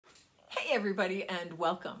everybody, and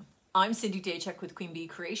welcome. I'm Cindy Daychuk with Queen Bee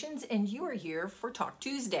Creations, and you are here for Talk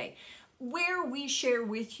Tuesday, where we share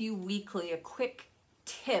with you weekly a quick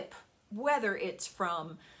tip, whether it's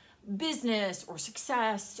from business or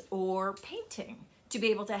success or painting, to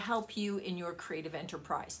be able to help you in your creative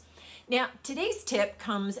enterprise. Now, today's tip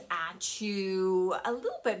comes at you a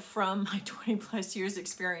little bit from my 20 plus years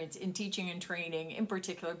experience in teaching and training, in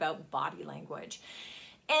particular about body language.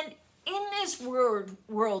 And in this world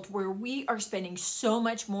where we are spending so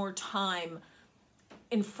much more time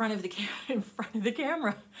in front of the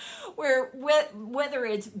camera, where whether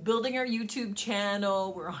it's building our YouTube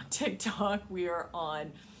channel, we're on TikTok, we are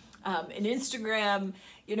on an Instagram,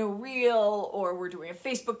 reel, or we're doing a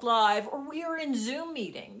Facebook Live, or we are in Zoom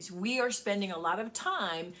meetings. We are spending a lot of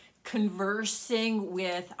time conversing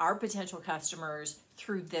with our potential customers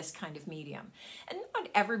through this kind of medium. And not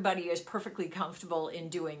everybody is perfectly comfortable in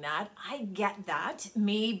doing that. I get that.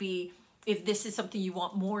 Maybe if this is something you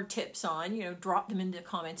want more tips on, drop them in the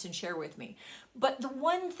comments and share with me. But the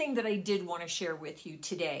one thing that I did want to share with you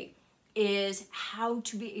today is how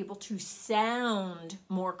to be able to sound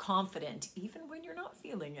more confident, even when you're not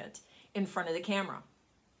feeling it, in front of the camera.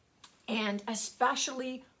 And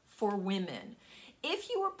especially for women.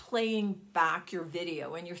 If you are playing back your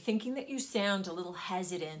video and you're thinking that you sound a little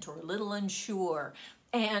hesitant or a little unsure,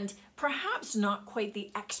 and perhaps not quite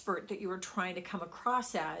the expert that you were trying to come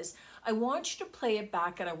across as, I want you to play it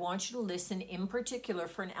back and I want you to listen in particular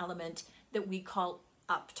for an element that we call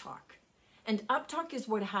uptalk. And uptalk is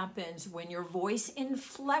what happens when your voice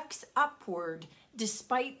inflects upward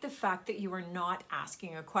despite the fact that you are not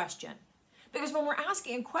asking a question. Because when we're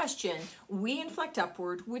asking a question, we inflect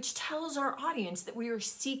upward, which tells our audience that we are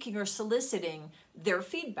seeking or soliciting their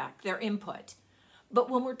feedback, their input. But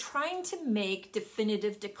when we're trying to make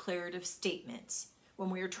definitive declarative statements, when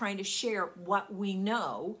we are trying to share what we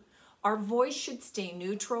know, our voice should stay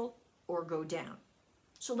neutral or go down.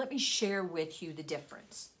 So let me share with you the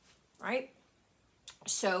difference, right?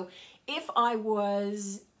 So if I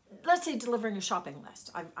was, let's say, delivering a shopping list,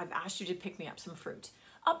 I've asked you to pick me up some fruit.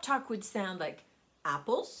 Uptalk would sound like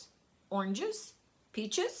apples, oranges,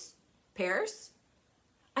 peaches, pears.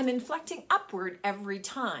 I'm inflecting upward every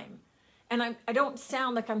time. And I don't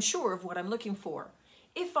sound like I'm sure of what I'm looking for.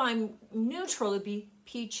 If I'm neutral, it'd be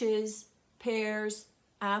peaches, pears,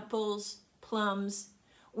 apples, plums,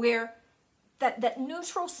 where that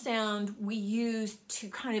neutral sound we use to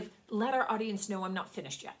kind of let our audience know I'm not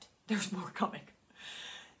finished yet. There's more coming.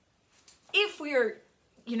 If we are,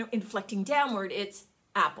 inflecting downward, it's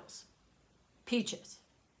apples, peaches,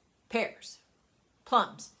 pears,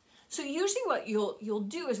 plums. So usually what you'll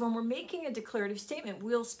do is when we're making a declarative statement,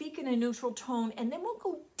 we'll speak in a neutral tone and then we'll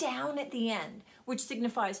go down at the end, which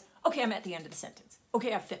signifies, okay, I'm at the end of the sentence.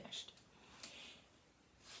 Okay, I've finished.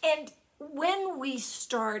 And when we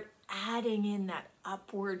start adding in that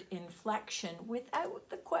upward inflection without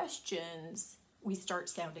the questions, we start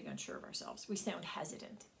sounding unsure of ourselves. We sound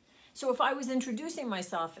hesitant. So if I was introducing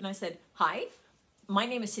myself and I said, hi, my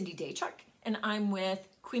name is Cindy Daychuk, and I'm with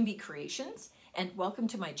Queen Bee Creations, and welcome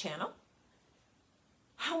to my channel.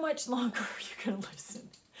 How much longer are you going to listen?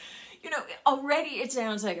 Already it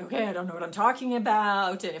sounds like, okay, I don't know what I'm talking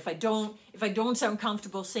about, and if I don't sound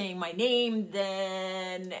comfortable saying my name,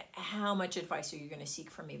 then how much advice are you going to seek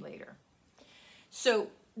from me later? So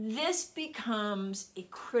this becomes a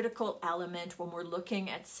critical element when we're looking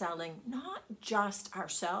at selling not just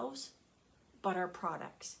ourselves, but our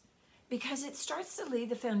products. Because it starts to lay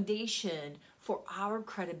the foundation for our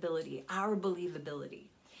credibility, our believability.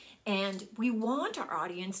 And we want our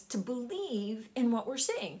audience to believe in what we're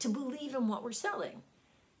saying, to believe in what we're selling,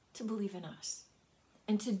 to believe in us.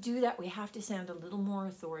 And to do that, we have to sound a little more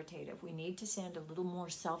authoritative. We need to sound a little more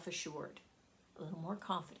self-assured, a little more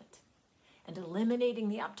confident. And eliminating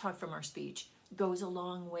the uptalk from our speech goes a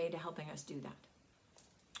long way to helping us do that.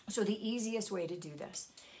 So the easiest way to do this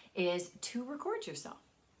is to record yourself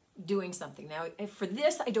doing something. Now, for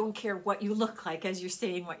this, I don't care what you look like as you're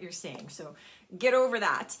saying what you're saying. So get over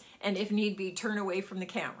that. And if need be, turn away from the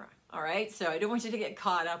camera. All right. So I don't want you to get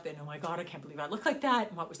caught up in, oh my God, I can't believe I look like that.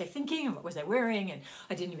 And what was I thinking? And what was I wearing? And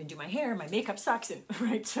I didn't even do my hair. My makeup sucks. And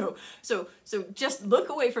right. So just look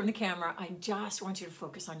away from the camera. I just want you to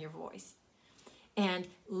focus on your voice and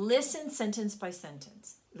listen sentence by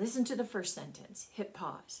sentence. Listen to the first sentence. Hit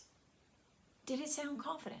pause. Did it sound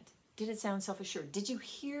confident? Did it sound self-assured? Did you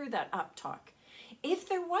hear that uptalk? If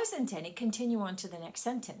there wasn't any, continue on to the next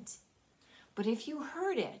sentence. But if you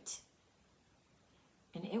heard it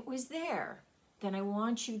and it was there, then I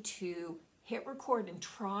want you to hit record and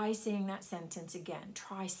try saying that sentence again.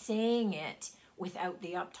 Try saying it without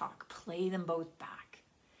the uptalk. Play them both back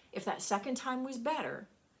If that second time was better,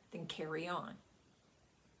 then carry on.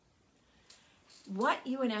 What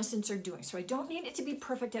you in essence are doing, so I don't need it to be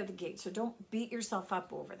perfect out of the gate, so don't beat yourself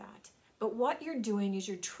up over that. But what you're doing is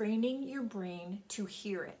you're training your brain to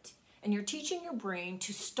hear it. And you're teaching your brain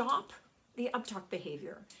to stop the uptalk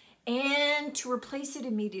behavior and to replace it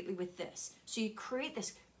immediately with this. So you create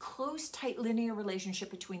this close, tight, linear relationship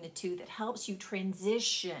between the two that helps you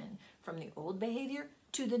transition from the old behavior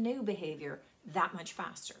to the new behavior that much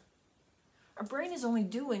faster. Our brain is only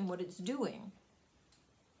doing what it's doing.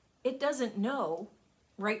 It doesn't know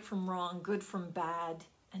right from wrong, good from bad,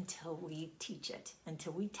 until we teach it,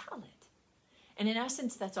 until we tell it. And in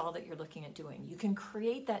essence, that's all that you're looking at doing. You can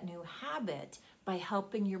create that new habit by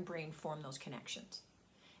helping your brain form those connections.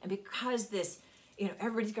 And because this,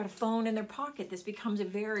 everybody's got a phone in their pocket, this becomes a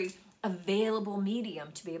very available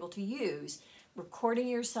medium to be able to use. Recording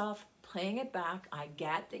yourself, playing it back. I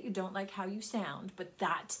get that you don't like how you sound, but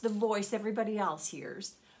that's the voice everybody else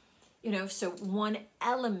hears. So one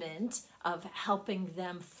element of helping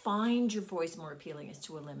them find your voice more appealing is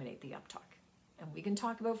to eliminate the uptalk. And we can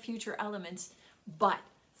talk about future elements, but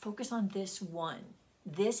focus on this one.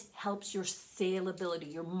 This helps your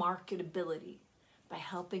saleability, your marketability, by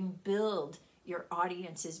helping build your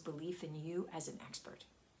audience's belief in you as an expert.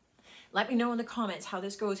 Let me know in the comments how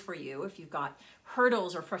this goes for you. If you've got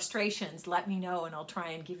hurdles or frustrations, let me know and I'll try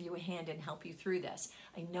and give you a hand and help you through this.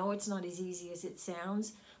 I know it's not as easy as it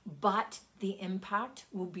sounds, but the impact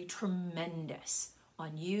will be tremendous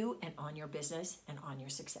on you and on your business and on your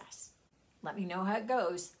success. Let me know how it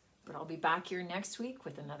goes, but I'll be back here next week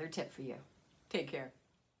with another tip for you. Take care.